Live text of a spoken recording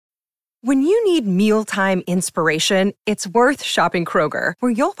When you need mealtime inspiration, it's worth shopping Kroger,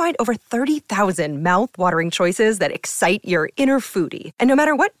 where you'll find over 30,000 mouth-watering choices that excite your inner foodie. And no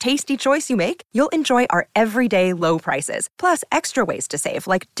matter what tasty choice you make, you'll enjoy our everyday low prices, plus extra ways to save,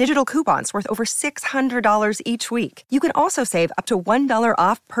 like digital coupons worth over $600 each week. You can also save up to $1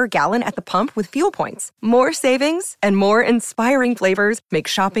 off per gallon at the pump with fuel points. More savings and more inspiring flavors make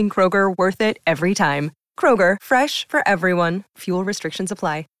shopping Kroger worth it every time. Kroger, fresh for everyone. Fuel restrictions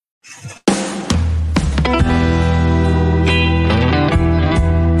apply.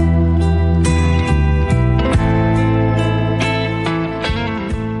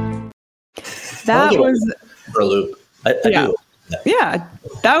 That was for a loop. I do. Yeah,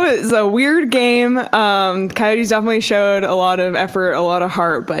 that was a weird game. Coyotes definitely showed a lot of effort, a lot of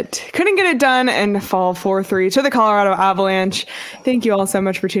heart, but couldn't get it done and fall 4-3 to the Colorado Avalanche. Thank you all so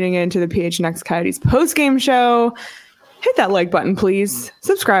much for tuning in to the PHNX Coyotes post-game show. Hit that like button, please.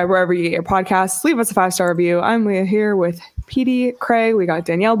 Subscribe wherever you get your podcasts. Leave us a 5-star review. I'm Leah here with PD, Craig. We got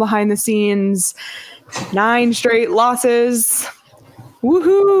Danielle behind the scenes. 9 straight losses.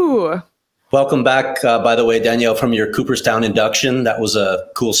 Woohoo! Welcome back, by the way, Danielle, from your Cooperstown induction. That was a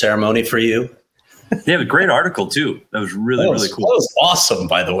cool ceremony for you. They have a great article, too. That was really cool. That was awesome,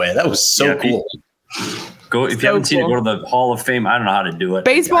 by the way. That was so cool. If you haven't seen it, go to the Hall of Fame. I don't know how to do it.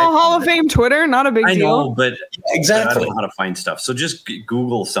 Baseball Hall of Fame Twitter, not a big deal. I know, but exactly. I don't know how to find stuff. So just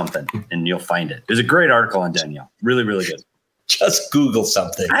Google something and you'll find it. There's a great article on Danielle. Really, really good. Just Google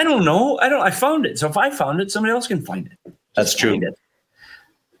something. I don't know. I found it. So if I found it, somebody else can find it. That's true.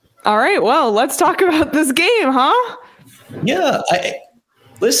 All right. Well, let's talk about this game, huh? Yeah.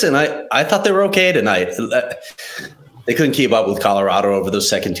 I thought they were okay tonight. They couldn't keep up with Colorado over those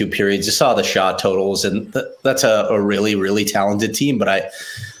second 2 periods. You saw the shot totals, and that's a really, really talented team. But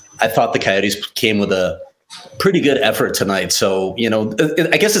I thought the Coyotes came with a pretty good effort tonight. So,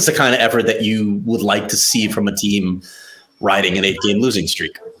 I guess it's the kind of effort that you would like to see from a team riding an 8-game losing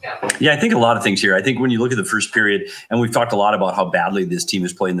streak. Yeah, I think a lot of things here. I think when you look at the first period, and we've talked a lot about how badly this team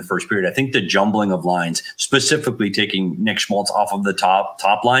has played in the first period, I think the jumbling of lines, specifically taking Nick Schmaltz off of the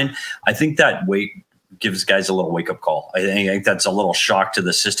top line, I think that gives guys a little wake-up call. I think that's a little shock to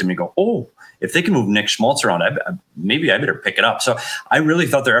the system. You go, oh, if they can move Nick Schmaltz around, maybe I better pick it up. So I really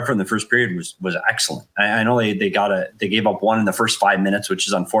thought their effort in the first period was excellent. I know they gave up one in the first 5 minutes, which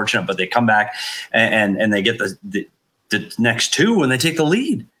is unfortunate, but they come back and they get the next 2 and they take the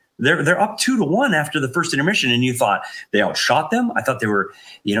lead. They're up 2-1 after the first intermission, and you thought they outshot them. I thought they were,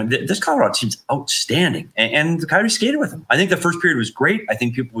 this Colorado team's outstanding, and the Coyotes skated with them. I think the first period was great. I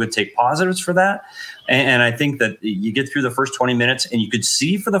think people would take positives for that, and I think that you get through the first 20 minutes, and you could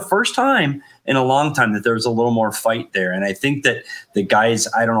see for the first time in a long time that there was a little more fight there. And I think that the guys,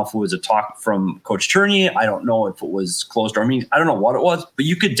 I don't know if it was a talk from Coach Turney, I don't know if it was closed door meetings, I don't know what it was, but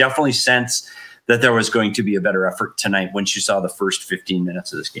you could definitely sense that there was going to be a better effort tonight once you saw the first 15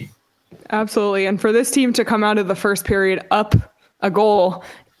 minutes of this game. Absolutely. And for this team to come out of the first period up a goal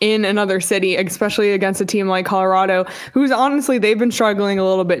in another city, especially against a team like Colorado, who's honestly, they've been struggling a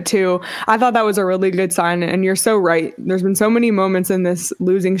little bit too. I thought that was a really good sign. And you're so right. There's been so many moments in this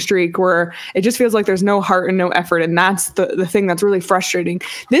losing streak where it just feels like there's no heart and no effort. And that's the thing that's really frustrating.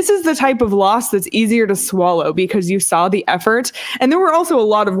 This is the type of loss that's easier to swallow because you saw the effort. And there were also a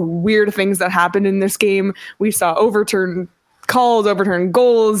lot of weird things that happened in this game. We saw overturned calls, overturned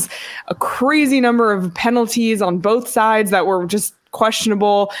goals, a crazy number of penalties on both sides that were just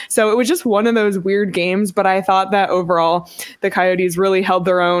questionable. So it was just one of those weird games, but I thought that overall the Coyotes really held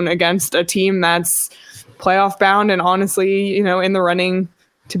their own against a team that's playoff bound and honestly, in the running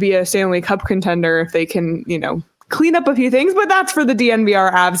to be a Stanley Cup contender if they can, clean up a few things, but that's for the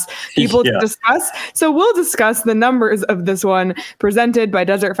DNVR Avs people to discuss. So we'll discuss the numbers of this one presented by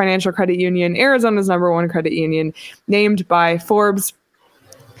Desert Financial Credit Union, Arizona's #1 credit union, named by Forbes.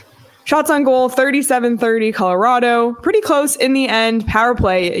 Shots on goal, 37-30 Colorado. Pretty close in the end. Power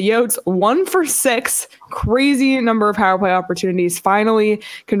play, Yotes 1 for 6. Crazy number of power play opportunities finally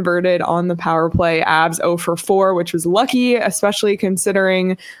converted on the power play. Avs 0 for 4, which was lucky, especially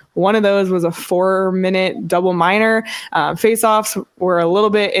considering one of those was a 4-minute double minor. Face-offs were a little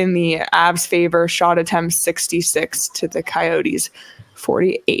bit in the Avs' favor. Shot attempts 66 to the Coyotes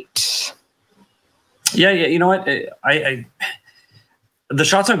 48. Yeah. You know what? The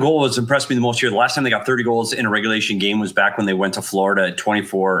shots on goal was impressed me the most here. The last time they got 30 goals in a regulation game was back when they went to Florida at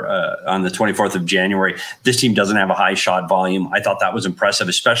 24 on the 24th of January. This team doesn't have a high shot volume. I thought that was impressive,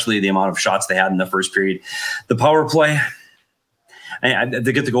 especially the amount of shots they had in the first period. The power play,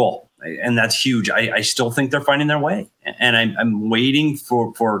 they get the goal, and that's huge. I still think they're finding their way, and I'm waiting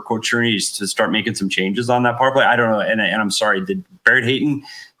for Coach Turney to start making some changes on that power play. I don't know, and I'm sorry, did Barrett Hayton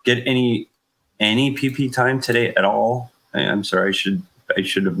get any PP time today at all? I'm sorry, I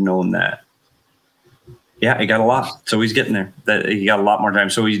should have known that. Yeah, he got a lot. So he's getting there. He got a lot more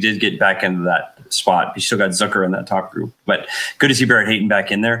time. So he did get back into that spot. He still got Zucker in that top group. But good to see Barrett Hayton back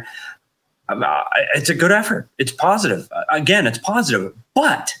in there. It's a good effort. It's positive. Again, it's positive.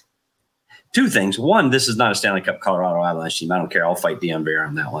 But two things. One, this is not a Stanley Cup Colorado Avalanche team. I don't care. I'll fight Dion Bear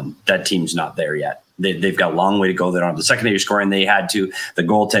on that one. That team's not there yet. They've got a long way to go. They don't have the secondary scoring. They had to. The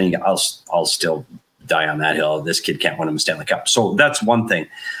goaltending, I'll still die on that hill. This kid can't win him a Stanley Cup. So that's one thing.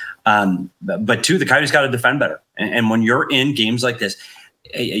 But two, the Coyotes got to defend better. And when you're in games like this,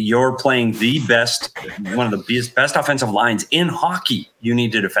 you're playing one of the best offensive lines in hockey. You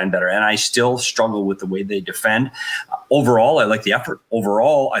need to defend better. And I still struggle with the way they defend. Overall, I like the effort.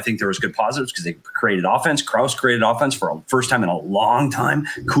 Overall, I think there was good positives because they created offense. Krause created offense for a first time in a long time.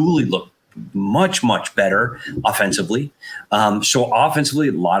 Cooley looked much, much better offensively. So offensively,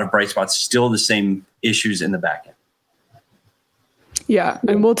 a lot of bright spots, still the same issues in the back end. Yeah,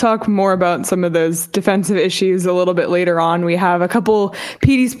 and we'll talk more about some of those defensive issues a little bit later on. We have a couple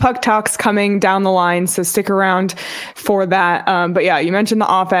PD's Puck Talks coming down the line, so stick around for that. But yeah, you mentioned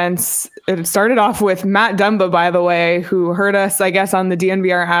the offense. It started off with Matt Dumba, by the way, who heard us, I guess, on the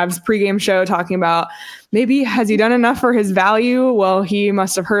DNVR Avs pregame show talking about maybe has he done enough for his value? Well, he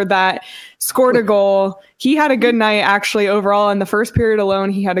must have heard that, scored a goal. He had a good night, actually, overall. In the first period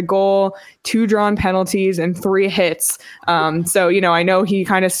alone, he had a goal, 2 drawn penalties, and 3 hits. So, I know he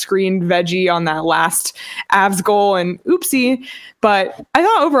kind of screened Veggie on that last Avs goal, and oopsie. But I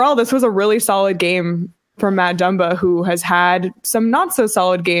thought overall this was a really solid game from Matt Dumba, who has had some not so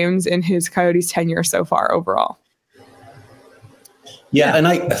solid games in his Coyotes tenure so far overall. Yeah, and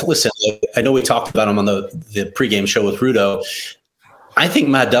I know we talked about him on the pregame show with Rudo. I think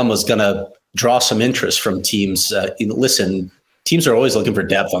Matt Dumba's going to draw some interest from teams. Teams are always looking for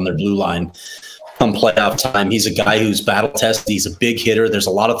depth on their blue line come playoff time. He's a guy who's battle tested. He's a big hitter. There's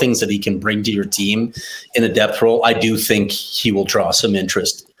a lot of things that he can bring to your team in a depth role. I do think he will draw some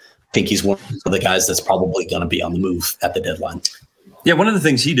interest. I think he's one of the guys that's probably going to be on the move at the deadline. Yeah, one of the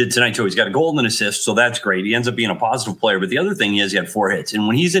things he did tonight, too, he's got a goal and an assist, so that's great. He ends up being a positive player. But the other thing is he had 4 hits. And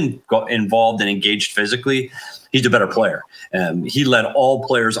when he's involved and engaged physically, he's a better player. He led all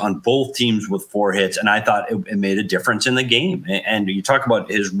players on both teams with 4 hits, and I thought it made a difference in the game. And you talk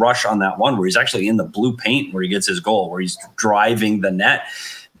about his rush on that one where he's actually in the blue paint where he gets his goal, where he's driving the net.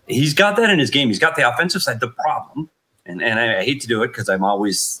 He's got that in his game. He's got the offensive side. The problem, and I hate to do it because I'm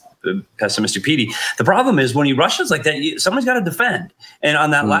always pessimistic PD. The problem is when he rushes like that, someone's got to defend. And on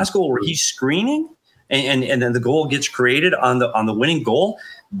that last goal where he's screening and then the goal gets created on the winning goal,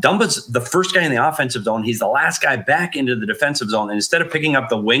 Dumba's the first guy in the offensive zone. He's the last guy back into the defensive zone. And instead of picking up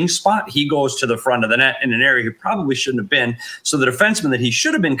the wing spot, he goes to the front of the net in an area he probably shouldn't have been. So the defenseman that he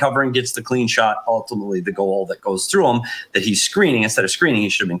should have been covering gets the clean shot, ultimately the goal that goes through him that he's screening. Instead of screening, he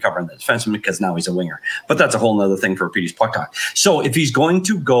should have been covering the defenseman because now he's a winger. But that's a whole nother thing for PD's Puck Talk. So if he's going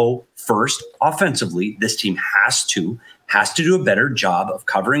to go first offensively, this team has to do a better job of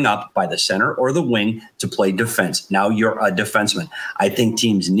covering up by the center or the wing to play defense. Now you're a defenseman. I think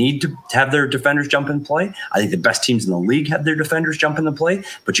teams need to have their defenders jump in play. I think the best teams in the league have their defenders jump in the play,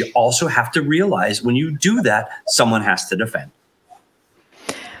 but you also have to realize when you do that, someone has to defend.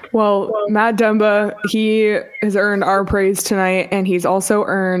 Well, Matt Dumba, he has earned our praise tonight, and he's also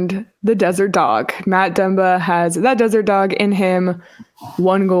earned the Desert Dog. Matt Dumba has that Desert Dog in him.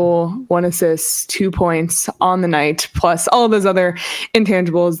 1 goal, 1 assist, 2 points on the night, plus all of those other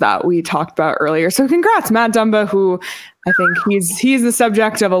intangibles that we talked about earlier. So congrats, Matt Dumba, who I think he's the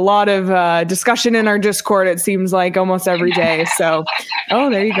subject of a lot of discussion in our Discord, it seems like almost every day. So,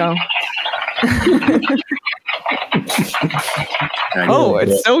 there you go.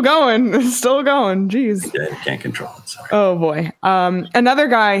 It's still going. It's still going. Jeez. Yeah, you can't control it. Sorry. Oh, boy. Another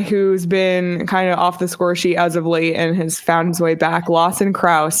guy who's been kind of off the score sheet as of late and has found his way back, Lawson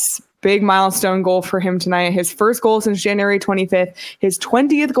Krause. Big milestone goal for him tonight. His first goal since January 25th, his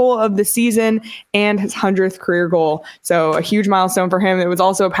 20th goal of the season, and his 100th career goal. So a huge milestone for him. It was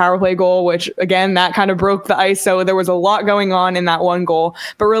also a power play goal, which, again, that kind of broke the ice. So there was a lot going on in that one goal,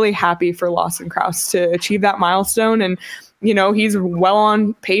 but really happy for Lawson Krause to achieve that milestone. And, he's well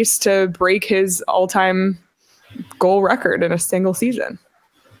on pace to break his all-time goal record in a single season.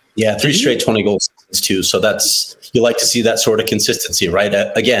 Yeah, 3 straight 20 goals too. So you like to see that sort of consistency, right?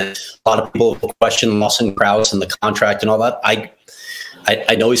 Again, a lot of people question Lawson Krause and the contract and all that.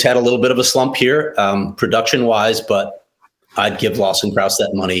 I know he's had a little bit of a slump here, production wise, but I'd give Lawson Krause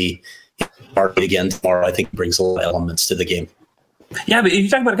that money again tomorrow. I think it brings a lot of elements to the game. Yeah, but you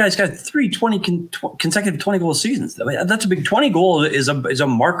talk about a guy who's got 3 consecutive 20-goal seasons. I mean, that's a big 20 goal is a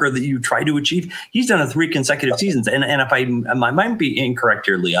marker that you try to achieve. He's done it 3 consecutive seasons. And if I might be incorrect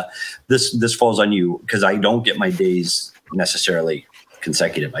here, Leah, this falls on you because I don't get my days necessarily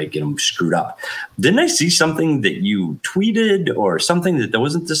consecutive. I get them screwed up. Didn't I see something that you tweeted or something that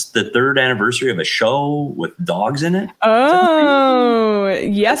wasn't this the 3rd anniversary of a show with dogs in it? Oh,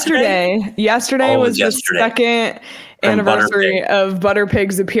 yesterday. Yesterday was the 2nd anniversary of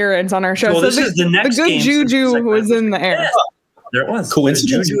Butterpig's appearance on our show. So this is the next good juju was in the air. Yeah, there was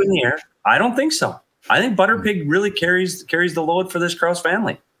coincidence. Juju in the air. I don't think so. I think Butterpig really carries the load for this Cross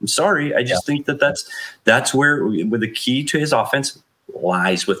family. I'm sorry. I just think that's where the key to his offense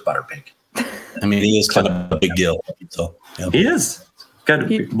lies with Butterpig. I mean, he is kind of a big deal. So he is.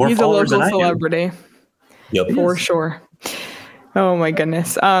 He's a local celebrity. Yep. For sure. Oh my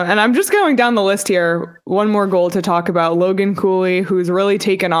goodness. And I'm just going down the list here. One more goal to talk about. Logan Cooley, who's really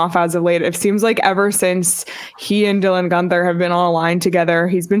taken off as of late. It seems like ever since he and Dylan Gunther have been on a line together,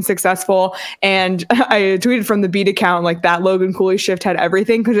 he's been successful. And I tweeted from the beat account like that Logan Cooley shift had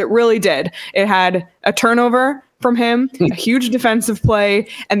everything because it really did. It had a turnover from him, a huge defensive play,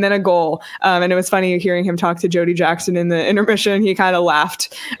 and then a goal. And it was funny hearing him talk to Jody Jackson in the intermission. He kind of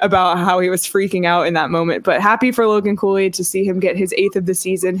laughed about how he was freaking out in that moment. But happy for Logan Cooley to see him get his 8th of the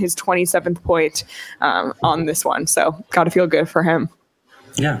season, his 27th point on this one. So got to feel good for him.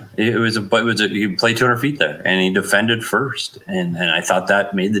 Yeah, he played 200 feet there and he defended first. And I thought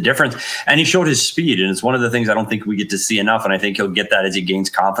that made the difference. And he showed his speed. And it's one of the things I don't think we get to see enough. And I think he'll get that as he gains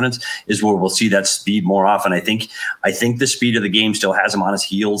confidence is where we'll see that speed more often. I think the speed of the game still has him on his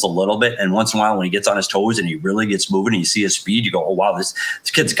heels a little bit. And once in a while when he gets on his toes and he really gets moving and you see his speed, you go, oh, wow, this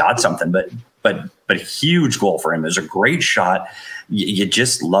kid's got something. But a huge goal for him. It was a great shot. You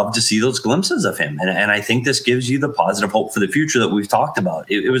just love to see those glimpses of him. And I think this gives you the positive hope for the future that we've talked about.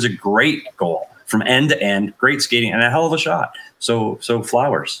 It was a great goal from end to end, great skating, and a hell of a shot. So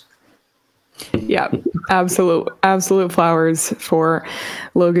flowers. Yeah, absolute flowers for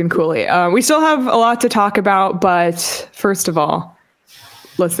Logan Cooley. We still have a lot to talk about, but first of all,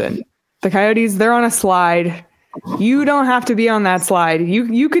 listen, the Coyotes, they're on a slide. You don't have to be on that slide.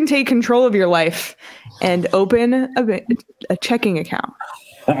 You can take control of your life and open a checking account.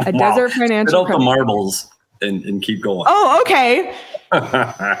 A Desert Financial. Put out the marbles and keep going. Oh, okay.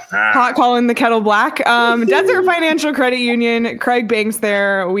 Hot calling the kettle black. Desert Financial Credit Union. Craig banks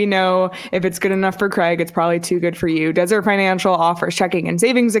there. We know if it's good enough for Craig, it's probably too good for you. Desert Financial offers checking and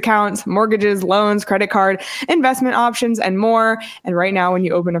savings accounts, mortgages, loans, credit card, investment options, and more. And right now, when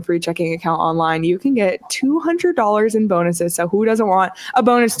you open a free checking account online, you can get $200 in bonuses. So who doesn't want a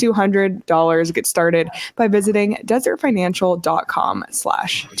bonus $200? Get started by visiting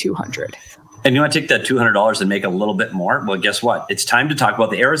desertfinancial.com/200. And you want to take that $200 and make a little bit more? Well, guess what? It's time to talk about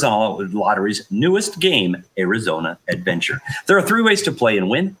the Arizona Lottery's newest game, Arizona Adventure. There are 3 ways to play and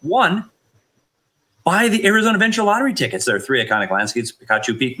win. 1, buy the Arizona Adventure Lottery tickets. There are 3 iconic landscapes,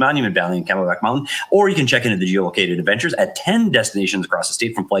 Picacho Peak, Monument Valley, and Camelback Mountain. Or you can check into the geolocated adventures at 10 destinations across the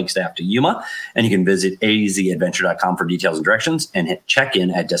state from Flagstaff to Yuma. And you can visit azadventure.com for details and directions and hit check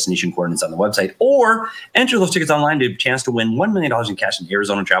in at destination coordinates on the website. Or enter those tickets online to have a chance to win $1 million in cash and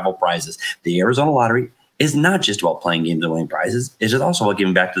Arizona travel prizes. The Arizona Lottery is not just about playing games and winning prizes. It is also about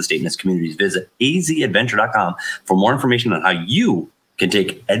giving back to the state and its communities. Visit azadventure.com for more information on how you can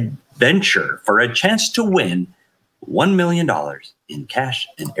take adventure for a chance to win $1 million in cash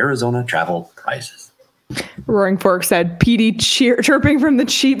and Arizona travel prizes. Roaring Fork said, PD chirping from the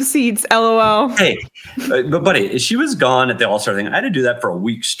cheap seats, LOL. Hey, but buddy, she was gone at the All-Star thing. I had to do that for a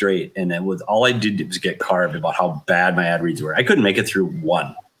week straight, and it was all I did was get carved about how bad my ad reads were. I couldn't make it through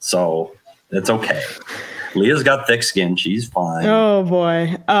one, so it's okay. Leah's got thick skin. She's fine. Oh,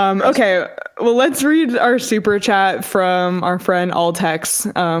 boy. Okay. Well, let's read our super chat from our friend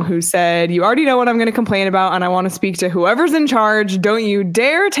Altex, who said, you already know what I'm going to complain about, and I want to speak to whoever's in charge. Don't you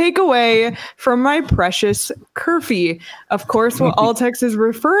dare take away from my precious Curfy. Of course, what Altex is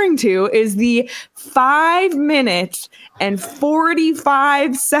referring to is the 5-minute and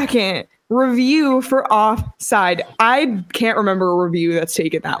 45-second review for offside. I can't remember a review that's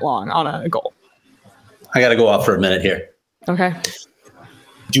taken that long on a goal. I got to go off for a minute here. Okay.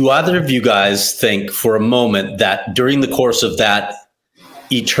 Do either of you guys think for a moment that during the course of that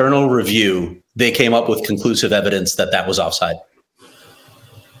eternal review, they came up with conclusive evidence that that was offside?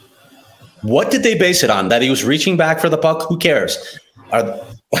 What did they base it on? That he was reaching back for the puck? Who cares? I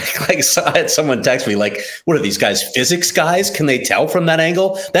had someone text me like, what are these guys, physics guys? Can they tell from that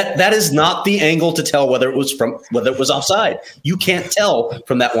angle? That is not the angle to tell whether it was offside. You can't tell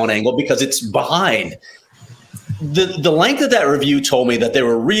from that one angle because it's behind. the length of that review told me that they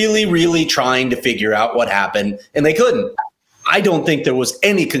were really, really trying to figure out what happened, and they couldn't. I don't think there was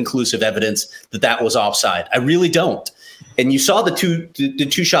any conclusive evidence that was offside. I really don't. And you saw the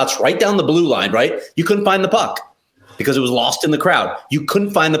two shots right down the blue line, right? You couldn't find the puck because it was lost in the crowd. You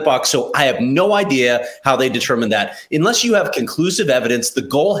couldn't find the puck, so I have no idea how they determined that. Unless you have conclusive evidence, the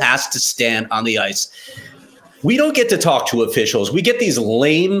goal has to stand on the ice. We don't get to talk to officials. We get these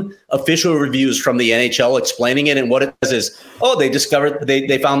lame official reviews from the NHL explaining it, and what it says is, oh, they discovered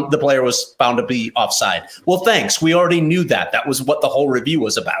they found the player was found to be offside. Well, thanks. We already knew that. That was what the whole review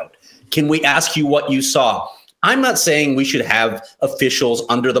was about. Can we ask you what you saw? I'm not saying we should have officials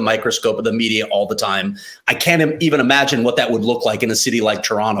under the microscope of the media all the time. I can't even imagine what that would look like in a city like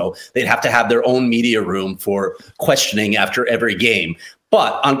Toronto. They'd have to have their own media room for questioning after every game.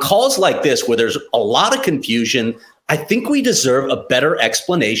 But on calls like this, where there's a lot of confusion, I think we deserve a better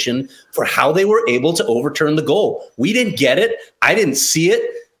explanation for how they were able to overturn the goal. We didn't get it. I didn't see it.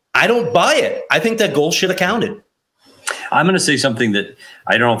 I don't buy it. I think that goal should have counted. I'm going to say something that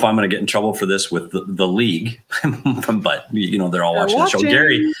I don't know if I'm going to get in trouble for this with the league, but they're all watching the show.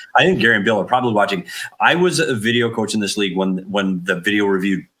 I think Gary and Bill are probably watching. I was a video coach in this league when the video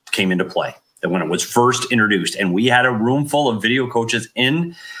review came into play. When it was first introduced, and we had a room full of video coaches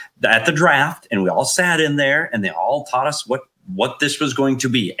at the draft, and we all sat in there, and they all taught us what this was going to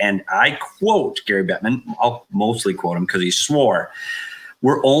be. And I quote Gary Bettman, I'll mostly quote him because he swore,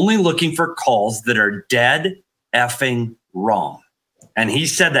 "We're only looking for calls that are dead effing wrong." And he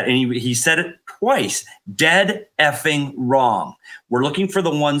said that, and he said it twice, dead effing wrong. We're looking for the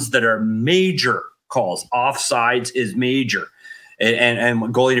ones that are major calls. Offsides is major.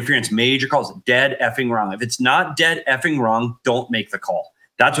 And goal interference, major calls, dead effing wrong. If it's not dead effing wrong, don't make the call.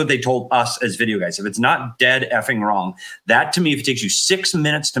 That's what they told us as video guys. If it's not dead effing wrong, that to me, if it takes you 6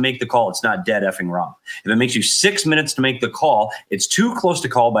 minutes to make the call, it's not dead effing wrong. If it makes you 6 minutes to make the call, it's too close to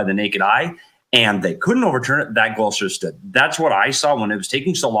call by the naked eye, and they couldn't overturn it. That goal should have stood. That's what I saw when it was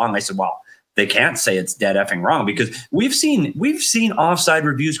taking so long. I said, wow, they can't say it's dead effing wrong, because we've seen offside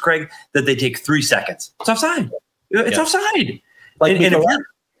reviews, Craig, that they take 3 seconds. It's offside. It's offside.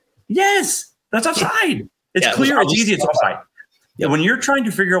 Yes, that's offside. It's clear. It's easy. It's offside. Yeah. When you're trying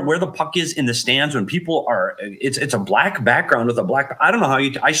to figure out where the puck is in the stands, when people are, it's a black background with a black. I don't know how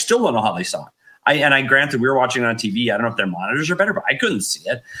I still don't know how they saw it. I granted we were watching it on TV. I don't know if their monitors are better, but I couldn't see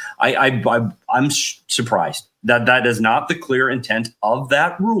it. I'm surprised that is not the clear intent of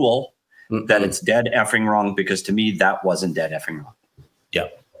that rule. Mm-hmm. That it's dead effing wrong, because to me that wasn't dead effing wrong. Yeah.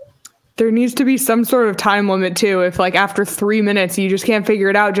 There needs to be some sort of time limit too. If after 3 minutes you just can't figure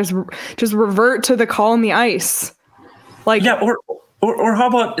it out, just revert to the call on the ice. Or how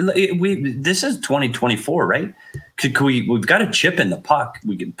about this is 2024, right? We've got a chip in the puck.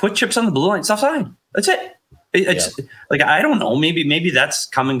 We can put chips on the blue line. It's offside. That's it. It's I don't know. Maybe that's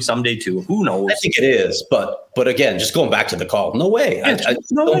coming someday too. Who knows? I think it is, but again, just going back to the call. No way.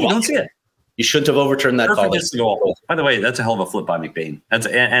 No way. You don't see it. You shouldn't have overturned that call. Goal. By the way, that's a hell of a flip by McBain. And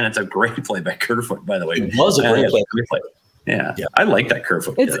it's a great play by Kerfoot, by the way. It was a great play. Yeah. I like that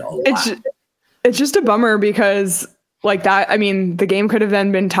Kerfoot. It's just a bummer, because that, I mean, the game could have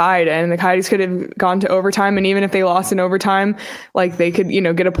then been tied, and the Coyotes could have gone to overtime. And even if they lost in overtime, they could,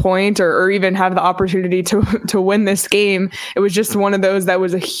 get a point or even have the opportunity to win this game. It was just one of those that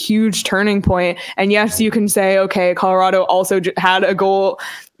was a huge turning point. And yes, you can say, okay, Colorado also had a goal,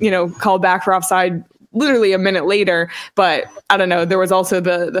 called back for offside literally a minute later. But I don't know, there was also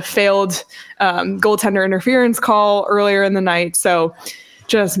the failed goaltender interference call earlier in the night. So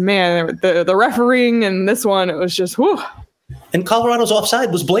just, man, the refereeing and this one, it was just, whew. And Colorado's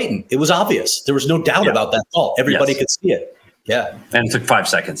offside was blatant. It was obvious. There was no doubt about that call. Everybody could see it. Yeah. And it took 5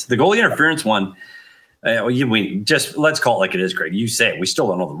 seconds. The goalie interference one, let's call it like it is, Greg. You say it. We still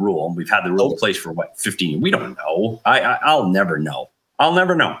don't know the rule. We've had the rule in place for 15 years. We don't know. I'll never know. I'll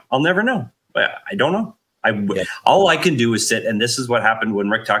never know. I don't know. All I can do is sit, and this is what happened when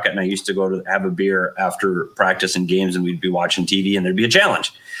Rick Tuckett and I used to go to have a beer after practice and games, and we'd be watching TV, and there'd be a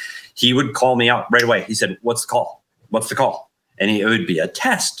challenge. He would call me out right away. He said, "What's the call? What's the call?" And it would be a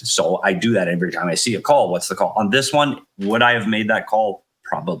test. So I do that every time I see a call. What's the call? On this one, would I have made that call?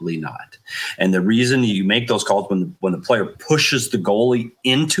 Probably not. And the reason you make those calls when the player pushes the goalie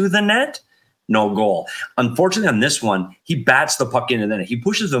into the net, no goal. Unfortunately, on this one, he bats the puck into the net. He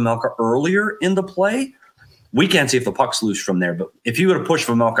pushes Vejmelka earlier in the play. We can't see if the puck's loose from there, but if he would have pushed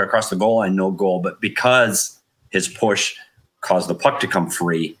Vejmelka across the goal line, no goal. But because his push caused the puck to come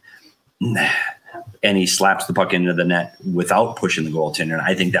free, and he slaps the puck into the net without pushing the goaltender, and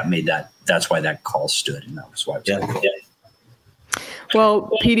I think that's why that call stood, and that was why. Well,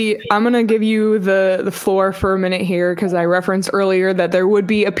 PD, I'm going to give you the floor for a minute here because I referenced earlier that there would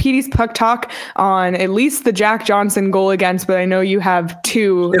be a PD's Puck Talk on at least the Jack Johnson goal against, but I know you have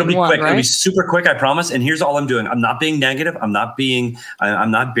two. It'll be quick. Right? It'll be super quick, I promise. And here's all I'm doing. I'm not being negative. I'm not burying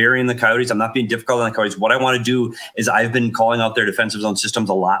the Coyotes. I'm not being difficult on the Coyotes. What I want to do is I've been calling out their defensive zone systems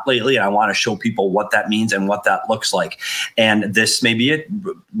a lot lately, and I want to show people what that means and what that looks like. And this may be it.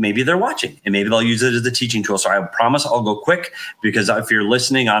 Maybe they're watching, and maybe they'll use it as a teaching tool. So I promise I'll go quick, because if you're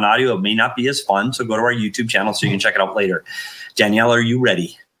listening on audio, it may not be as fun. So go to our YouTube channel so you can check it out later. Danielle, are you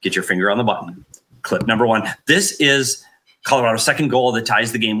ready? Get your finger on the button. Clip number 1. This is Colorado's second goal that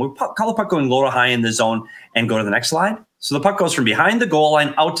ties the game. We'll call the puck going low to high in the zone and go to the next slide. So the puck goes from behind the goal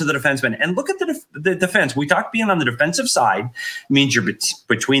line out to the defenseman. And look at the defense. We talked being on the defensive side means you're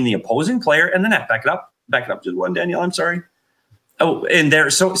between the opposing player and the net. Back it up. Back it up to one, Danielle. I'm sorry. Oh, and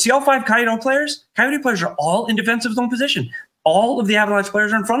there. So see all 5 Coyote players? Coyote players are all in defensive zone position. All of the Avalanche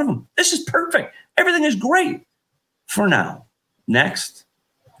players are in front of them. This is perfect. Everything is great for now. Next.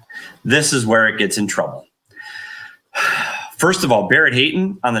 This is where it gets in trouble. First of all, Barrett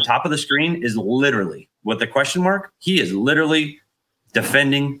Hayton on the top of the screen is literally, with the question mark, he is literally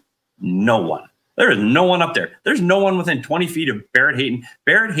defending no one. There is no one up there. There's no one within 20 feet of Barrett Hayton.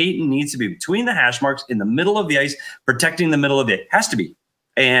 Barrett Hayton needs to be between the hash marks in the middle of the ice, protecting the middle of it. Has to be.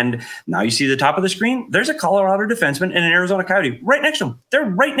 And now you see the top of the screen. There's a Colorado defenseman and an Arizona Coyote right next to him. They're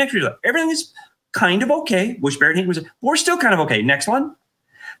right next to each other. Everything is kind of okay. Wish Barrett Hayton was, but we're still kind of okay. Next one.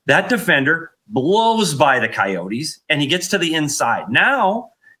 That defender blows by the Coyotes, and he gets to the inside.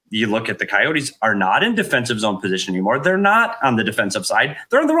 Now, you look at the Coyotes are not in defensive zone position anymore. They're not on the defensive side.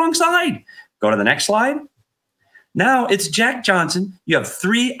 They're on the wrong side. Go to the next slide. Now, it's Jack Johnson. You have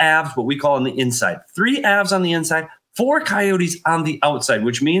 3 Avs, what we call on the inside. 3 Avs on the inside, 4 Coyotes on the outside,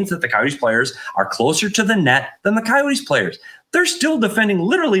 which means that the Coyotes players are closer to the net than the Coyotes players. They're still defending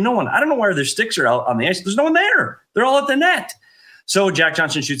literally no one. I don't know where their sticks are out on the ice. There's no one there. They're all at the net. So Jack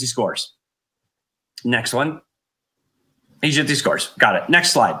Johnson shoots, he scores. Next one. He shoots, he scores. Got it.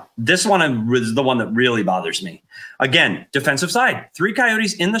 Next slide. This one is the one that really bothers me. Again, defensive side. 3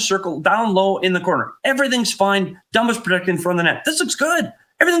 Coyotes in the circle, down low in the corner. Everything's fine. Dumba's protected in front of the net. This looks good.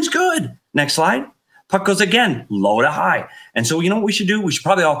 Everything's good. Next slide. Puck goes again, low to high. And so you know what we should do? We should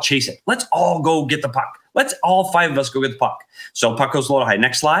probably all chase it. Let's all go get the puck. Let's all 5 of us go get the puck. So puck goes low to high.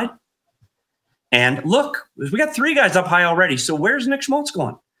 Next slide. And look, we got 3 guys up high already. So where's Nick Schmaltz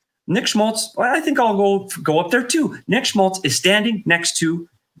going? Nick Schmaltz, well, I think I'll go up there too. Nick Schmaltz is standing next to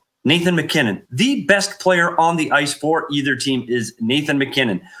Nathan MacKinnon. The best player on the ice for either team is Nathan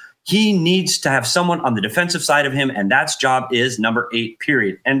MacKinnon. He needs to have someone on the defensive side of him, and that's job is number 8,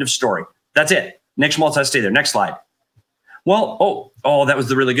 period. End of story. That's it. Nick Schmaltz has to stay there. Next slide. Well, oh, that was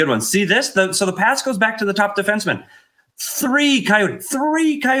the really good one. See this? So the pass goes back to the top defenseman. 3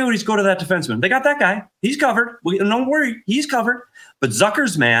 Coyotes go to that defenseman. They got that guy. He's covered. Don't worry. He's covered. But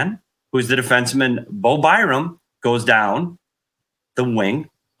Zucker's man, who's the defenseman, Bo Byram, goes down the wing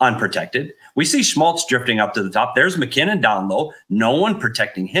unprotected. We see Schmaltz drifting up to the top. There's MacKinnon down low. No one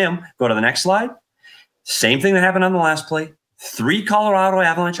protecting him. Go to the next slide. Same thing that happened on the last play. 3 Colorado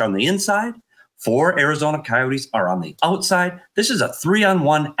Avalanche on the inside. 4 Arizona Coyotes are on the outside. This is a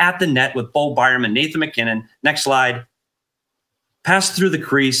 3-on-1 at the net with Bo Byram and Nathan MacKinnon. Next slide. Pass through the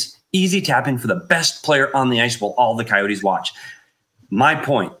crease. Easy tapping for the best player on the ice while all the Coyotes watch. My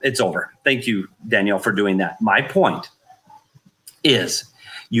point, it's over. Thank you, Danielle, for doing that. My point is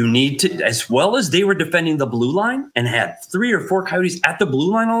you need to, as well as they were defending the blue line and had 3 or 4 Coyotes at the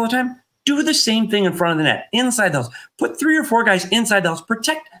blue line all the time, do the same thing in front of the net, inside the house. Put 3 or 4 guys inside the house.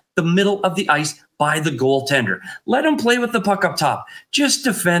 Protect the middle of the ice by the goaltender. Let them play with the puck up top. Just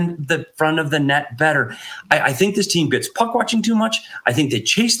defend the front of the net better. I think this team gets puck watching too much. I think they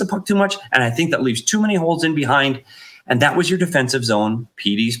chase the puck too much, and I think that leaves too many holes in behind. And that was your defensive zone,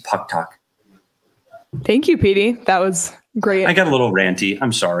 PD's Puck Talk. Thank you, PD. That was great. I got a little ranty.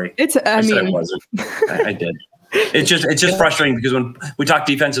 I'm sorry. I said I wasn't. I did. It's just frustrating because when we talk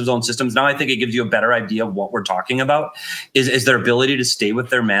defensive zone systems, now I think it gives you a better idea of what we're talking about is their ability to stay with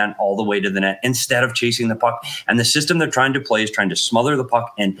their man all the way to the net instead of chasing the puck. And the system they're trying to play is trying to smother the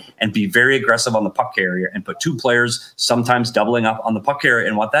puck and be very aggressive on the puck carrier and put 2 players sometimes doubling up on the puck carrier.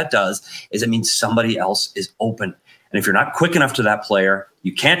 And what that does is it means somebody else is open. And if you're not quick enough to that player,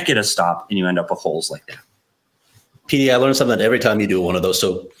 you can't get a stop and you end up with holes like that. PD, I learn something every time you do one of those.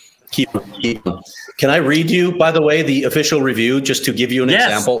 So keep. Can I read you, by the way, the official review just to give you an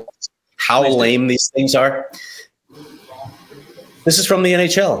example how lame these things are? This is from the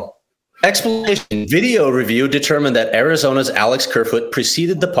NHL. Explanation. Video review determined that Arizona's Alex Kerfoot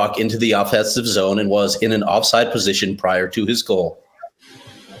preceded the puck into the offensive zone and was in an offside position prior to his goal.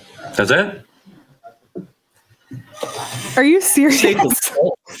 That's it? Are you serious?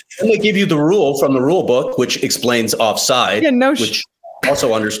 And they give you the rule from the rule book, which explains offside, which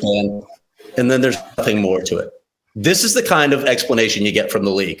also understand. And then there's nothing more to it. This is the kind of explanation you get from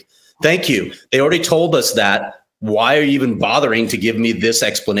the league. Thank you. They already told us that. Why are you even bothering to give me this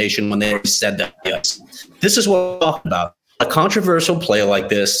explanation when they already said that? Yes. This is what we're talking about. A controversial play like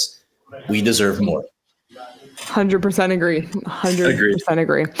this, we deserve more. 100% agree. 100%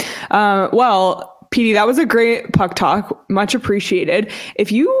 agree. Well, PD, that was a great puck talk. Much appreciated.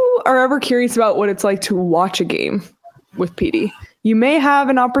 If you are ever curious about what it's like to watch a game with PD, you may have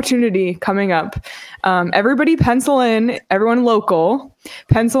an opportunity coming up. Everybody pencil in, everyone local,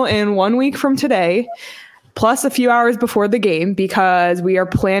 pencil in 1 week from today, plus a few hours before the game, because we are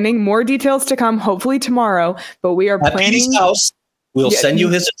planning more details to come, hopefully tomorrow, but we are planning. PD's house. We'll send you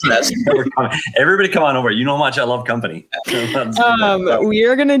his address. Everybody come on over. You know how much I love company. We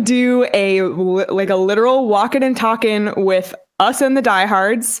are going to do a literal walking and talking with us and the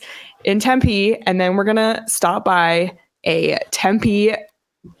diehards in Tempe. And then we're going to stop by a Tempe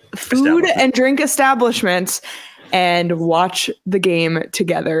food and drink establishment and watch the game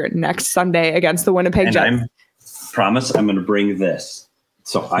together next Sunday against the Winnipeg Jets. I promise I'm going to bring this.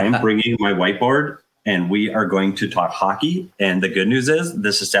 So I am bringing my whiteboard. And we are going to talk hockey. And the good news is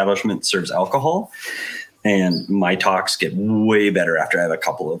this establishment serves alcohol. And my talks get way better after I have a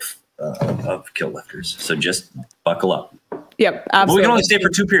couple of kill lifters. So just buckle up. Yep, absolutely. Well, we can only stay for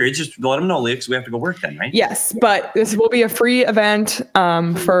 2 periods. Just let them know, Leah, because we have to go work then, right? Yes, but this will be a free event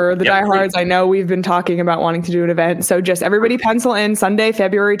for the diehards. I know we've been talking about wanting to do an event. So just everybody pencil in Sunday,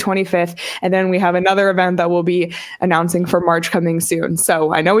 February 25th. And then we have another event that we'll be announcing for March coming soon.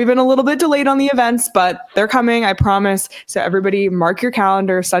 So I know we've been a little bit delayed on the events, but they're coming, I promise. So everybody mark your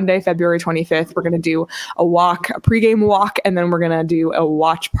calendar, Sunday, February 25th. We're going to do a walk, a pregame walk, and then we're going to do a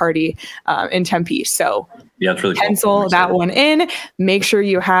watch party in Tempe. So yeah, it's really cool. Pencil that one in. Make sure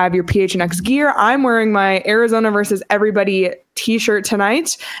you have your PHNX gear. I'm wearing my Arizona versus everybody t-shirt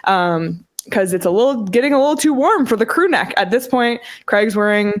tonight because it's getting a little too warm for the crew neck at this point. Craig's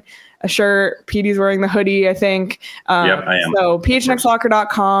wearing a shirt. PD's wearing the hoodie, I think. Yep, I am. So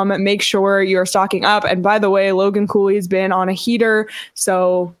phnxlocker.com. Make sure you're stocking up. And by the way, Logan Cooley's been on a heater.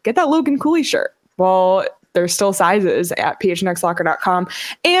 So get that Logan Cooley shirt. Well, there's still sizes at phnxlocker.com,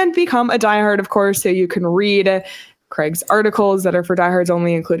 and become a diehard, of course, so you can read Craig's articles that are for diehards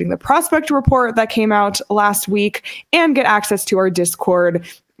only, including the prospect report that came out last week, and get access to our Discord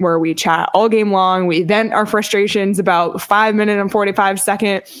where we chat all game long. We vent our frustrations about 5-minute and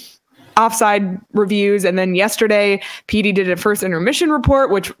 45-second offside reviews. And then yesterday, PD did a first intermission report,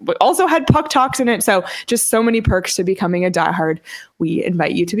 which also had puck talks in it. So just so many perks to becoming a diehard. We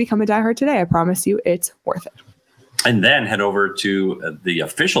invite you to become a diehard today. I promise you it's worth it. And then head over to the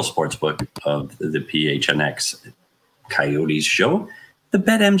official sportsbook of the PHNX Coyotes show, the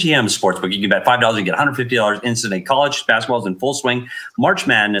BetMGM Sportsbook. You can bet $5, you get $150 instant. College basketball is in full swing. March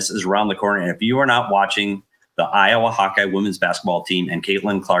Madness is around the corner. And if you are not watching the Iowa Hawkeye women's basketball team and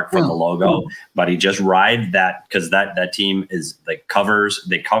Caitlin Clark from the logo, buddy, just ride that, because that team is they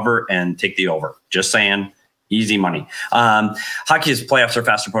cover and take the over. Just saying. Easy money. Hockey's playoffs are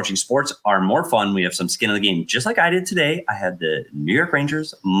fast approaching. Sports are more fun. We have some skin in the game. Just like I did today, I had the New York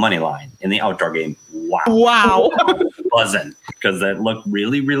Rangers money line in the outdoor game. Wow. Buzzing, because that looked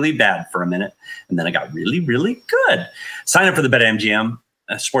really, really bad for a minute. And then it got really, really good. Sign up for the BetMGM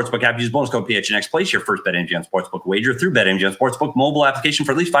Sportsbook app. Use bonus code PHNX. Place your first BetMGM Sportsbook wager through BetMGM Sportsbook mobile application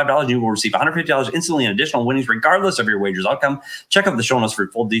for at least $5. You will receive $150 instantly in additional winnings, regardless of your wager's outcome. Check out the show notes for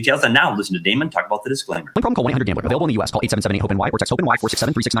full details. And now listen to Damon talk about the disclaimer. Problem, call 1-800-GAMBLER. Available in the U.S. Call 877-8-HOPE-NY or text HOPE-NY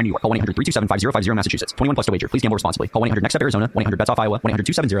 467-369 New York. Call 1-800-327-5050 Massachusetts. 21 plus to wager. Please gamble responsibly. Call 1-800-NEXT-STEP Arizona. 1-800-BETS-OFF Iowa.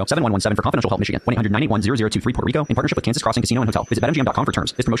 1-800-270-7117 for confidential help Michigan. 1-800-981-0023 Puerto Rico in partnership with Kansas Crossing Casino and Hotel. Visit BetMGM.com for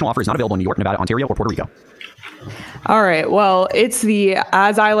terms. This promotional offer is not available in New York, Nevada, Ontario, or Puerto Rico. All right. Well, it's the,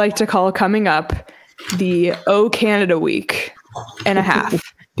 as I like to call coming up, the O Canada week and a half.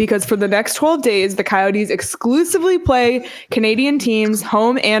 Because for the next 12 days, the Coyotes exclusively play Canadian teams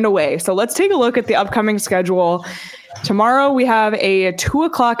home and away. So let's take a look at the upcoming schedule. Tomorrow, we have a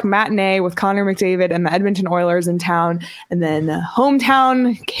 2:00 matinee with Connor McDavid and the Edmonton Oilers in town. And then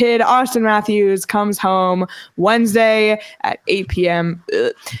hometown kid Austin Matthews comes home Wednesday at 8 p.m.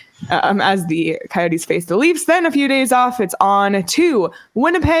 As the Coyotes face the Leafs. Then a few days off, it's on to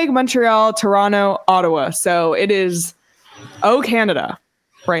Winnipeg, Montreal, Toronto, Ottawa. So it is Canada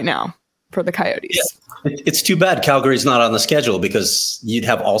right now for the Coyotes. Yeah. It's too bad Calgary's not on the schedule, because you'd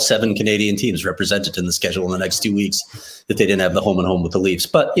have all 7 Canadian teams represented in the schedule in the next 2 weeks if they didn't have the home and home with the Leafs.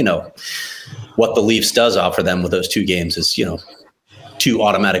 But, what the Leafs does offer them with those 2 games is, 2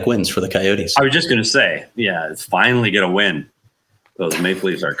 automatic wins for the Coyotes. I was just going to say, yeah, it's finally get a win. Those Maple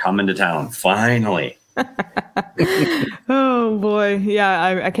Leafs are coming to town. Finally. Oh boy,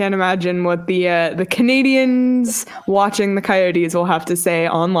 yeah, I can't imagine what the Canadians watching the Coyotes will have to say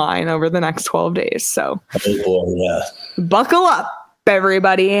online over the next 12 days. So, oh boy, yeah, buckle up,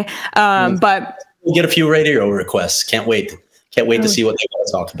 everybody. But we'll get a few radio requests. Can't wait to see what they want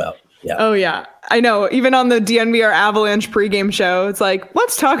to talk about. Yeah. Oh yeah, I know. Even on the DNVR Avalanche pregame show, it's like,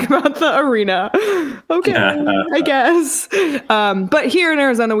 let's talk about the arena. Okay, I guess. But here in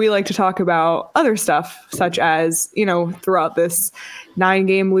Arizona, we like to talk about other stuff, such as, throughout this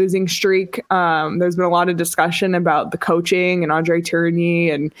 9-game losing streak, there's been a lot of discussion about the coaching and Andre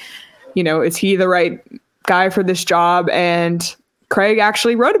Tourigny, and is he the right guy for this job? And Craig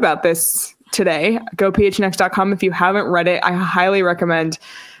actually wrote about this today. Go phnx.com. If you haven't read it, I highly recommend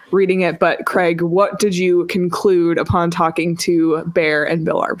reading it. But Craig, what did you conclude upon talking to Bear and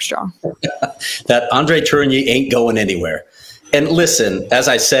Bill Armstrong? That Andre Tourigny ain't going anywhere. And listen, as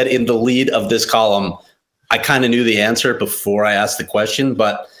I said in the lead of this column, I kind of knew the answer before I asked the question,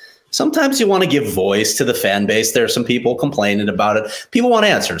 but sometimes you want to give voice to the fan base. There are some people complaining about it. People want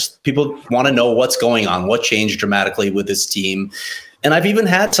answers. People want to know what's going on, what changed dramatically with this team. And I've even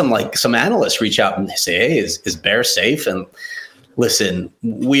had some analysts reach out and say, hey, is Bear safe? And listen,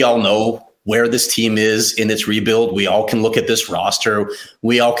 we all know where this team is in its rebuild. We all can look at this roster.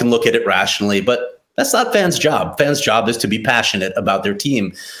 We all can look at it rationally, but that's not fans' job. Fans' job is to be passionate about their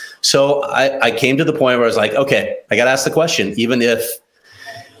team. So I came to the point where I was like, okay, I got to ask the question, even if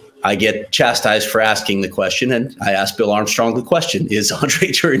I get chastised for asking the question. And I asked Bill Armstrong the question, is Andre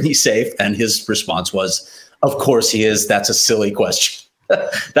Tourigny safe? And his response was, of course he is. That's a silly question.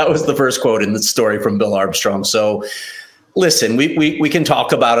 That was the first quote in the story from Bill Armstrong. So listen, we can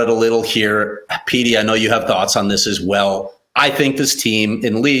talk about it a little here. Petey, I know you have thoughts on this as well. I think this team,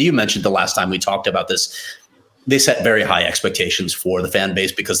 and Lee, you mentioned the last time we talked about this, they set very high expectations for the fan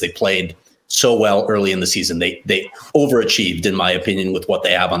base because they played so well early in the season. They overachieved, in my opinion, with what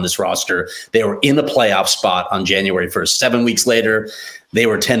they have on this roster. They were in a playoff spot on January 1st. 7 weeks later, they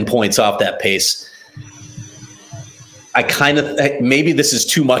were 10 points off that pace. Maybe this is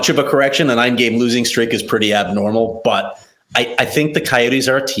too much of a correction. A 9-game losing streak is pretty abnormal, but I think the Coyotes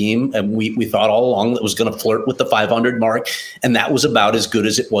are a team, and we thought all along that was going to flirt with the 500 mark, and that was about as good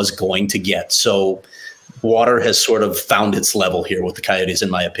as it was going to get. So water has sort of found its level here with the Coyotes, in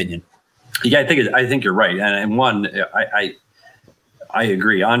my opinion. Yeah, I think you're right. And one, I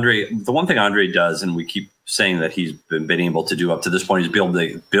agree. The one thing Andre does, and we keep saying that he's been able to do up to this point, is build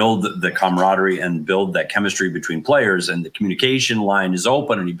the camaraderie and build that chemistry between players, and the communication line is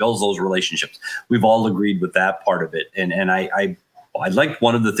open and he builds those relationships. We've all agreed with that part of it. And I liked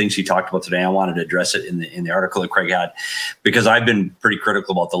one of the things he talked about today. I wanted to address it in the article that Craig had, because I've been pretty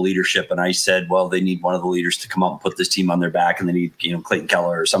critical about the leadership. And I said, well, they need one of the leaders to come up and put this team on their back, and they need, Clayton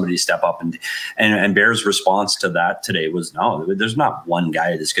Keller or somebody to step up. And Bear's response to that today was, no, there's not one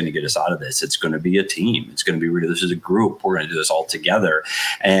guy that's going to get us out of this. It's going to be a team. It's going to be this is a group. We're going to do this all together.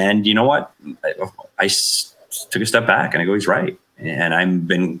 And you know what? I took a step back and I go, he's right. And I've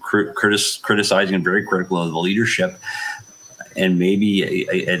been criticizing and very critical of the leadership. And maybe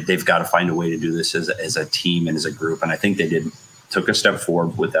they've got to find a way to do this as a team and as a group. And I think they took a step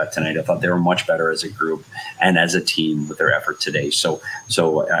forward with that tonight. I thought they were much better as a group and as a team with their effort today. So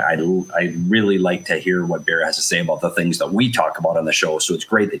I really like to hear what Bear has to say about the things that we talk about on the show. So it's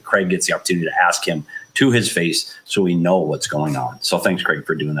great that Craig gets the opportunity to ask him to his face so we know what's going on. So thanks, Craig,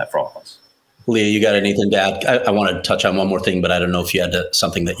 for doing that for all of us. Leah, you got anything to add? I wanted to touch on one more thing, but I don't know if you had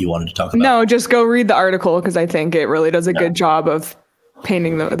something that you wanted to talk about. No, just go read the article, because I think it really does a good job of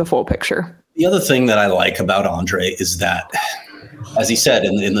painting the full picture. The other thing that I like about Andre is that, as he said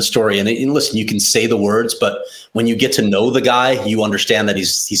in the story, and listen, you can say the words, but when you get to know the guy, you understand that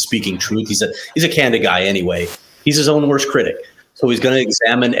he's speaking truth. He's a candid guy anyway. He's his own worst critic. So he's going to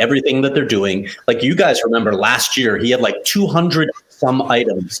examine everything that they're doing. Like you guys remember last year, he had 200 some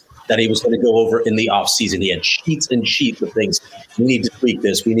items that he was going to go over in the offseason. He had sheets and sheets of things. We need to tweak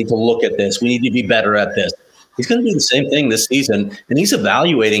this. We need to look at this. We need to be better at this. He's going to do the same thing this season, and he's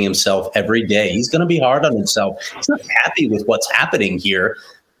evaluating himself every day. He's going to be hard on himself. He's not happy with what's happening here,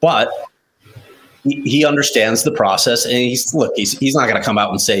 but he understands the process, and he's not going to come out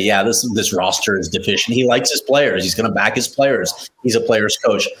and say, yeah, this roster is deficient. He likes his players. He's going to back his players. He's a player's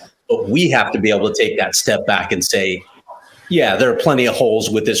coach. But we have to be able to take that step back and say, yeah, there are plenty of holes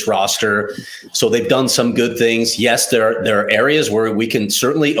with this roster. So they've done some good things. Yes, there are areas where we can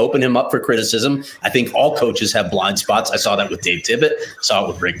certainly open him up for criticism. I think all coaches have blind spots. I saw that with Dave Tibbett. I saw it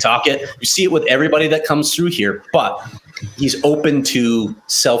with Rick Tocchet. You see it with everybody that comes through here. But he's open to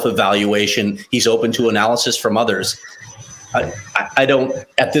self-evaluation. He's open to analysis from others. I don't,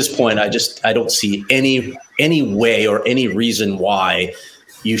 at this point, I don't see any way or any reason why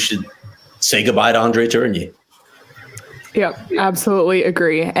you should say goodbye to Andre Tourigny. Yep, absolutely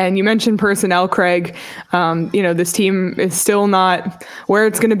agree. And you mentioned personnel, Craig. This team is still not where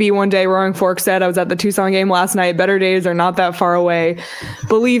it's going to be one day. Roaring Fork said, I was at the Tucson game last night. Better days are not that far away.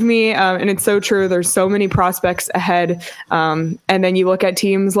 Believe me, and it's so true. There's so many prospects ahead. And then you look at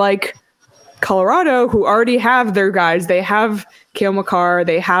teams like Colorado, who already have their guys. They have Cale Makar.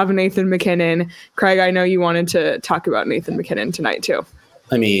 They have Nathan MacKinnon. Craig, I know you wanted to talk about Nathan MacKinnon tonight, too.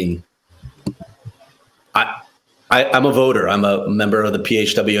 I mean, I'm a voter. I'm a member of the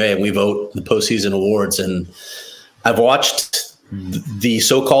PHWA, and we vote the postseason awards. And I've watched the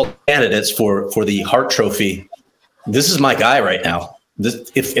so-called candidates for the Hart Trophy. This is my guy right now.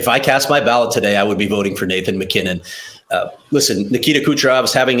 If I cast my ballot today, I would be voting for Nathan MacKinnon. Listen, Nikita Kucherov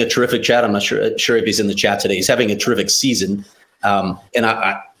is having a terrific chat. I'm not sure if he's in the chat today. He's having a terrific season. And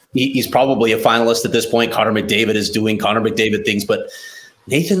he's probably a finalist at this point. Connor McDavid is doing Connor McDavid things, but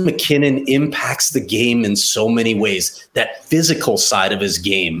Nathan MacKinnon impacts the game in so many ways. That physical side of his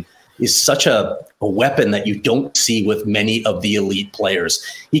game is such a weapon that you don't see with many of the elite players.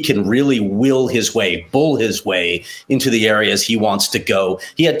 He can really bull his way into the areas he wants to go.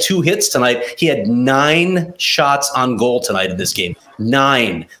 He had 2 hits tonight. He had 9 shots on goal tonight in this game.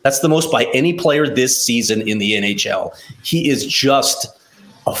 9. That's the most by any player this season in the NHL. He is just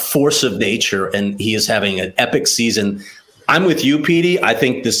a force of nature, and he is having an epic season. I'm with you, Petey. I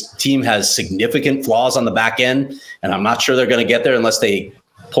think this team has significant flaws on the back end, and I'm not sure they're going to get there unless they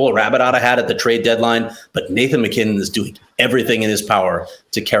pull a rabbit out of hat at the trade deadline. But Nathan MacKinnon is doing everything in his power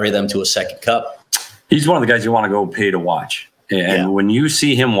to carry them to a second cup. He's one of the guys you want to go pay to watch. And when you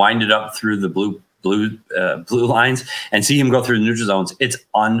see him wind it up through the blue lines and see him go through the neutral zones, it's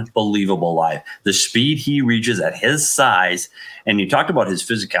unbelievable live. The speed he reaches at his size, and you talked about his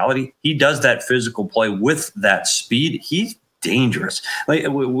physicality. He does that physical play with that speed. He's dangerous. Like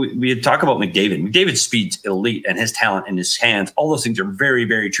we had talked about McDavid. McDavid's speed's elite, and his talent and his hands, all those things are very,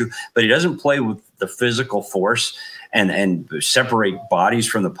 very true. But he doesn't play with the physical force and separate bodies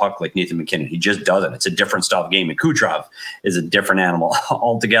from the puck like Nathan MacKinnon. He just doesn't. It's a different style of game. And Kucherov is a different animal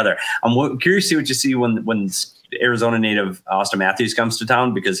altogether. I'm curious to see what you see when Arizona native Austin Matthews comes to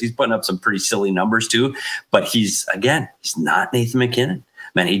town, because he's putting up some pretty silly numbers too. But he's not Nathan MacKinnon.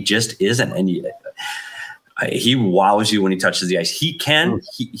 Man, he just isn't. And he wows you when he touches the ice. He can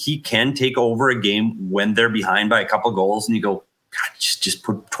take over a game when they're behind by a couple goals, and you go, God, just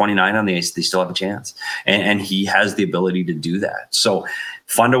put 29 on the ice. They still have a chance. And he has the ability to do that. So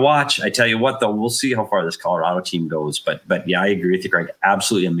fun to watch. I tell you what, though, we'll see how far this Colorado team goes. But yeah, I agree with you, Greg.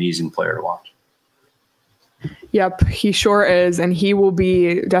 Absolutely amazing player to watch. Yep, he sure is. And he will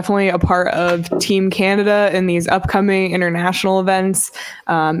be definitely a part of Team Canada in these upcoming international events,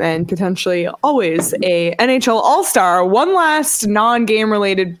 and potentially always a NHL All-Star. One last non-game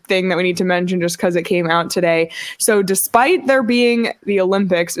related thing that we need to mention just because it came out today. So despite there being the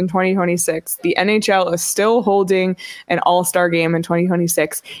Olympics in 2026, the NHL is still holding an All-Star game in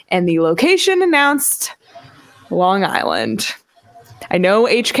 2026. And the location announced, Long Island. I know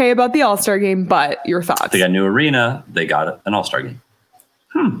HK about the All-Star game, but your thoughts? They got a new arena. They got an All-Star game.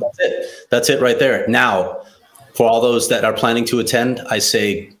 That's it. That's it right there. Now, for all those that are planning to attend, I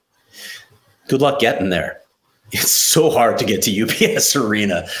say, good luck getting there. It's so hard to get to UBS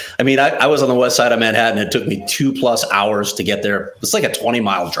Arena. I mean, I was on the west side of Manhattan. It took me 2+ hours to get there. It's like a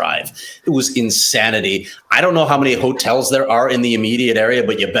 20-mile drive. It was insanity. I don't know how many hotels there are in the immediate area,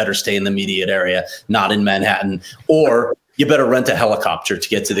 but you better stay in the immediate area, not in Manhattan. Or you better rent a helicopter to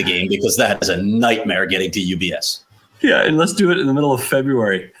get to the game, because that is a nightmare getting to UBS. Yeah, and let's do it in the middle of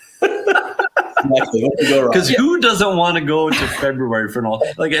February. Because who doesn't want to go to February for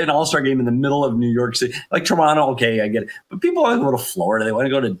an All-Star game in the middle of New York City? Like Toronto, okay, I get it. But people want to go to Florida. They want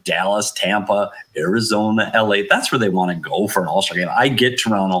to go to Dallas, Tampa, Arizona, LA. That's where they want to go for an All-Star game. I get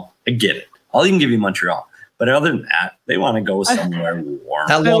Toronto. I get it. I'll even give you Montreal. But other than that, they want to go somewhere warm.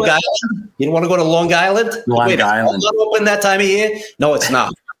 Long Island? You don't want to go to Long Island? Long Island. It's not open that time of year? No, it's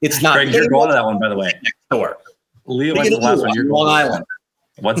not. It's not. Greg, you're going to that one, by the way. Next door. Leo went to the last one. You're Long Island.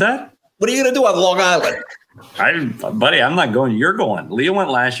 What's that? What are you going to do on Long Island? Buddy, I'm not going. You're going. Leo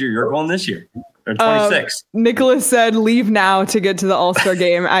went last year. You're going this year. Or 26. Nicholas said, leave now to get to the All-Star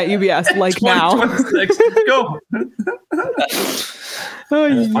game at UBS. Like now. Go.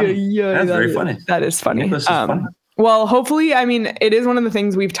 That's very funny. That is funny. Funny. Well, hopefully, I mean, it is one of the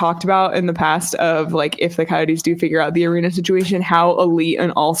things we've talked about in the past of like if the Coyotes do figure out the arena situation, how elite an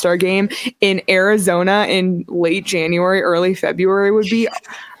all-star game in Arizona in late January, early February would be.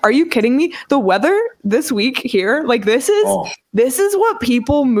 Are you kidding me? The weather this week here, like this is what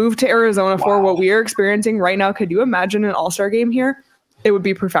people move to Arizona for, what we are experiencing right now. Could you imagine an all-star game here? It would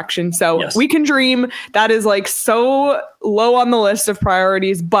be perfection. So we can dream. That is like so low on the list of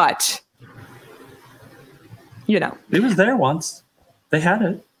priorities, but you know, it was there once. They had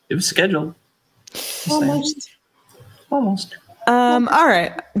it. It was scheduled. Almost. All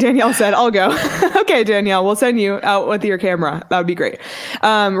right. Danielle said, I'll go. Okay, Danielle, we'll send you out with your camera. That would be great.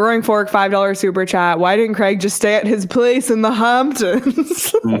 Roaring Fork, $5 super chat. Why didn't Craig just stay at his place in the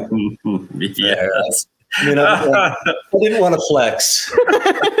Hamptons? Yes. I mean, I didn't want to flex.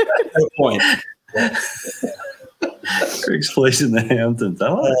 No point. Craig's place in the Hamptons.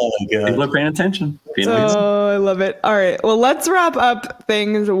 Oh my God. People are paying attention. I love it. All right. Well, let's wrap up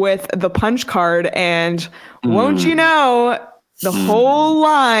things with the punch card. And won't you know, the whole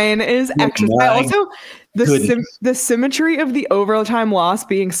line is extra. Also, the symmetry of the overtime loss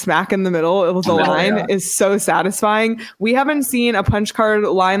being smack in the middle of the line is so satisfying. We haven't seen a punch card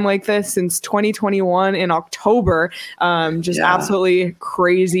line like this since 2021 in October. Absolutely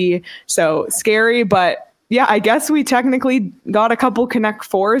crazy. So scary, but yeah, I guess we technically got a couple Connect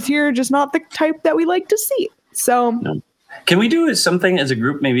 4s here, just not the type that we like to see. So can we do something as a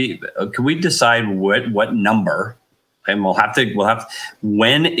group? Maybe can we decide what number? And we'll have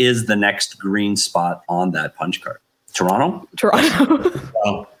when is the next green spot on that punch card? Toronto.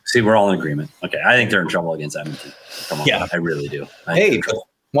 Oh, see, we're all in agreement. Okay, I think they're in trouble against Edmonton. Come on, I really do.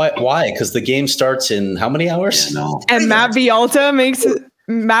 Why? Because the game starts in how many hours? Yeah, no. And Matt Villalta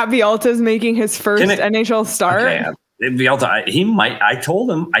is making his first NHL start. Okay. Villalta, I told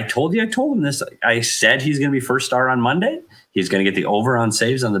him this. I said he's going to be first star on Monday. He's going to get the over on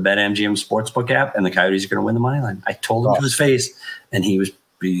saves on the BetMGM Sportsbook app, and the Coyotes are going to win the money line. I told him to his face, and he liked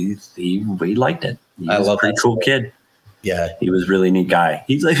it. He was a pretty cool kid. Yeah, he was a really neat guy.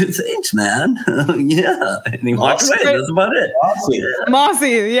 He's like, thanks, man. Yeah, and he walked away. That's about it.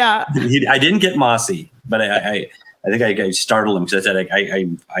 Mossy, yeah. I didn't get Mossy, but I think I startled him because I said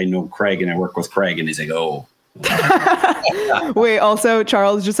I know Craig and I work with Craig, and he's like, oh. Wait, also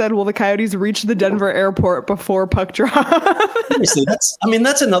Charles just said, will the Coyotes reach the Denver airport before puck drop? Seriously,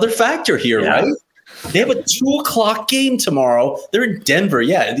 that's another factor here, right? They have a 2:00 game tomorrow. They're in Denver.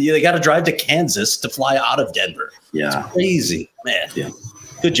 Yeah, they got to drive to Kansas to fly out of Denver. Yeah, it's crazy, man. Yeah.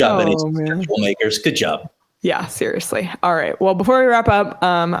 Good job, schedule makers. Good job. Yeah, seriously. All right. Well, before we wrap up,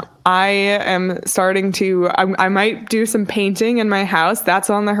 I am starting to, I might do some painting in my house.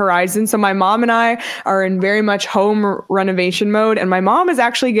 That's on the horizon. So my mom and I are in very much home renovation mode. And my mom is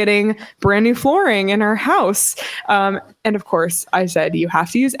actually getting brand new flooring in her house. And of course, I said, you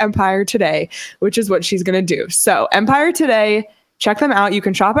have to use Empire Today, which is what she's going to do. So Empire Today, check them out. You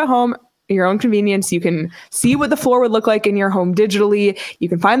can shop at home. Your own convenience. You can see what the floor would look like in your home digitally. You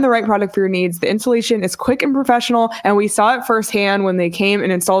can find the right product for your needs. The installation is quick and professional, and we saw it firsthand when they came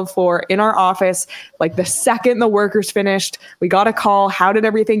and installed floor in our office. Like the second the workers finished, we got a call. How did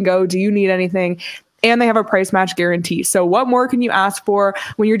everything go? Do you need anything? And they have a price match guarantee. So what more can you ask for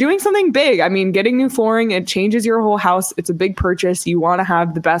when you're doing something big? I mean, getting new flooring, it changes your whole house. It's a big purchase. You want to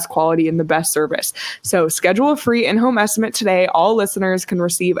have the best quality and the best service. So schedule a free in-home estimate today. All listeners can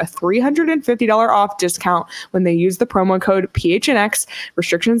receive a $350 off discount when they use the promo code PHNX.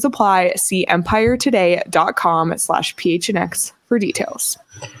 Restrictions apply. See empiretoday.com/PHNX for details.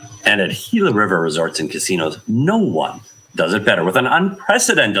 And at Gila River Resorts and Casinos, no one does it better with an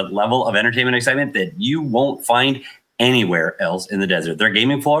unprecedented level of entertainment excitement that you won't find anywhere else in the desert. Their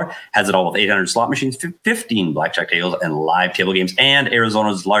gaming floor has it all with 800 slot machines, 15 blackjack tables, and live table games, and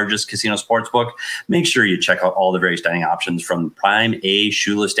Arizona's largest casino sportsbook. Make sure you check out all the various dining options from Prime A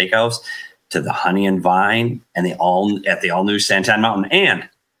Shula Steakhouse to the Honey and Vine and the all-new Santan Mountain. And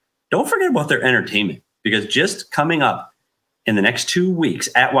don't forget about their entertainment, because just coming up in the next 2 weeks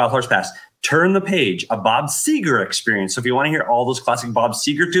at Wild Horse Pass, Turn the Page, a Bob Seger experience. So if you want to hear all those classic Bob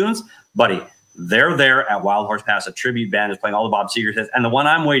Seger tunes, buddy, they're there at Wild Horse Pass. A tribute band is playing all the Bob Seger hits. And the one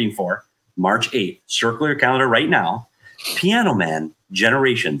I'm waiting for, March 8th, circle your calendar right now, Piano Man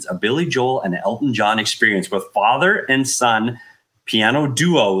Generations, a Billy Joel and Elton John experience with father and son piano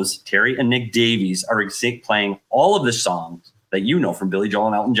duos. Terry and Nick Davies are playing all of the songs that you know from Billy Joel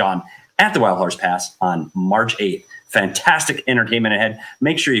and Elton John at the Wild Horse Pass on March 8th. Fantastic entertainment ahead.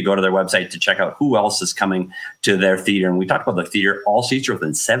 Make sure you go to their website to check out who else is coming to their theater. And we talked about the theater. All seats are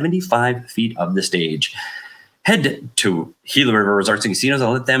within 75 feet of the stage. Head to Gila River Resorts and Casinos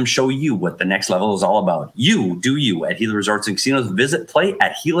and let them show you what the next level is all about. You do you at Gila Resorts and Casinos. Visit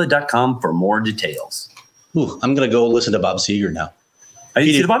play@gila.com for more details. Ooh, I'm going to go listen to Bob Seger now. Are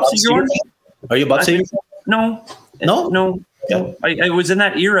you the Bob Seger one? Are you a Bob Seger? No. Okay. I was in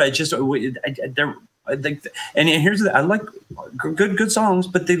that era. It's just I think, and here's I like good songs,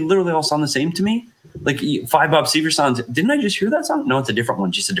 but they literally all sound the same to me. Like 5 Bob Seger songs. Didn't I just hear that song? No, it's a different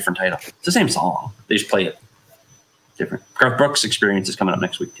one, just a different title. It's the same song. They just play it different. Garth Brooks Experience is coming up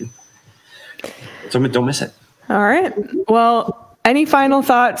next week too, so don't miss it. All right. Well, any final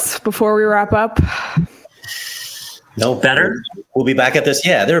thoughts before we wrap up? No, better. We'll be back at this.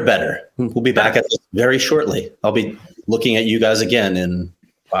 Yeah, they're better. We'll be back at this very shortly. I'll be looking at you guys again in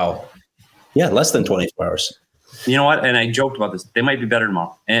less than 24 hours. You know what? And I joked about this. They might be better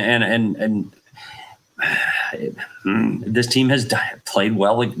tomorrow. And this team has played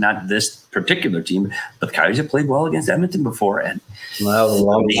well. Like, not this particular team, but the Coyotes have played well against Edmonton before. And a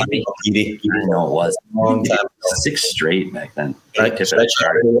long time ago, I know it was a long time. 6 straight back then. Right.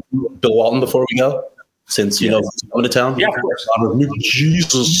 Bill Walton before we go, since you know coming to town. Yeah, of course.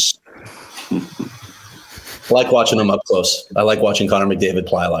 Jesus. I like watching them up close. I like watching Connor McDavid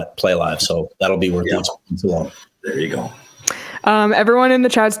play live, so that'll be worth it too long. There you go. Everyone in the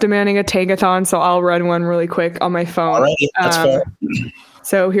chat's demanding a tankathon, so I'll run one really quick on my phone. All right, that's fair.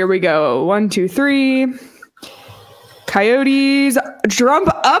 So here we go. 1, 2, 3. Coyotes jump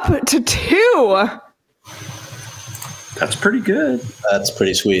up to 2. That's pretty good. That's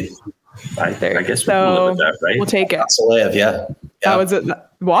pretty sweet. I guess we can live with that, right? We'll take it. That's the way of, yeah. That was it.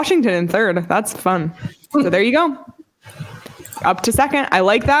 Washington in 3rd. That's fun. So there you go. Up to 2nd. I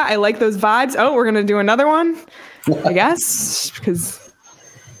like that. I like those vibes. Oh, we're going to do another one, I guess, because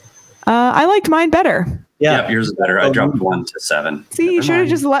I liked mine better. Yeah, yours is better. I dropped 1 to 7. See, you should have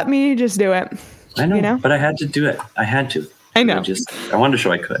just let me just do it. I know, but I had to do it. I had to. I know. I wanted to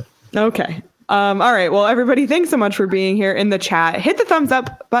show I could. Okay. All right. Well, everybody, thanks so much for being here in the chat. Hit the thumbs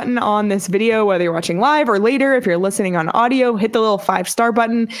up button on this video, whether you're watching live or later. If you're listening on audio, hit the little 5-star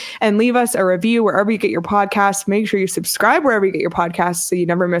button and leave us a review wherever you get your podcasts. Make sure you subscribe wherever you get your podcasts so you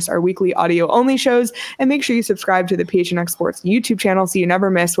never miss our weekly audio only shows. And make sure you subscribe to the PHNX Sports YouTube channel so you never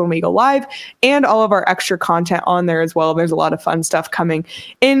miss when we go live, and all of our extra content on there as well. There's a lot of fun stuff coming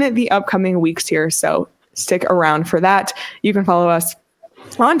in the upcoming weeks here, so stick around for that. You can follow us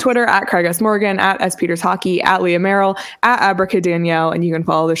on Twitter at Craig S. Morgan, at S. Peters Hockey, at Leah Merrill, at Abrica Danielle, and you can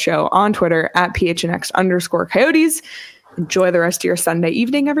follow the show on Twitter at PHNX_Coyotes. Enjoy the rest of your Sunday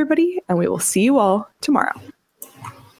evening, everybody, and we will see you all tomorrow.